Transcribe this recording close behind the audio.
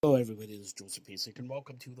Hello, everybody. This is Joseph Pasek, and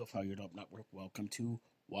welcome to the Fired Up Network. Welcome to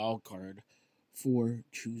Wildcard for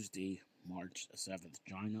Tuesday, March 7th.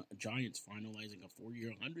 Giants finalizing a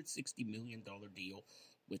 4-year, $160 million deal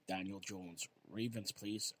with Daniel Jones. Ravens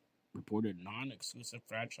place reported non-exclusive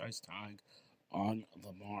franchise tag on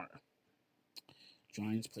Lamar.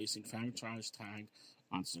 Giants placing franchise tag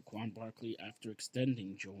on Saquon Barkley after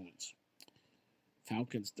extending Jones.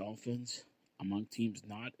 Falcons, Dolphins, among teams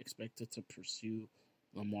not expected to pursue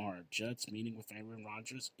Lamar. Jets meeting with Aaron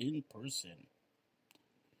Rodgers in person.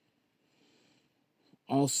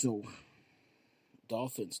 Also,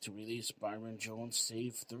 Dolphins to release Byron Jones,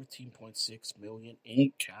 save $13.6 million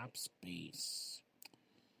in cap space.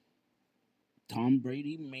 Tom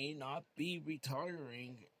Brady may not be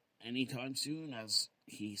retiring anytime soon as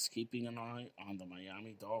he's keeping an eye on the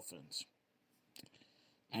Miami Dolphins.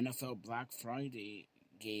 NFL Black Friday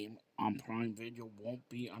game on Prime Video won't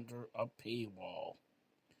be under a paywall.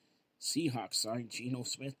 Seahawks signed Geno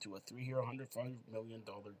Smith to a 3-year, $105 million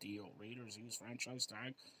deal. Raiders use franchise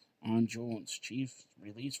tag on Jones. Chiefs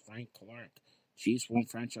release Frank Clark. Chiefs won't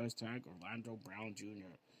franchise tag Orlando Brown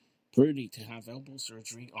Jr. Purdy to have elbow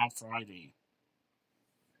surgery on Friday.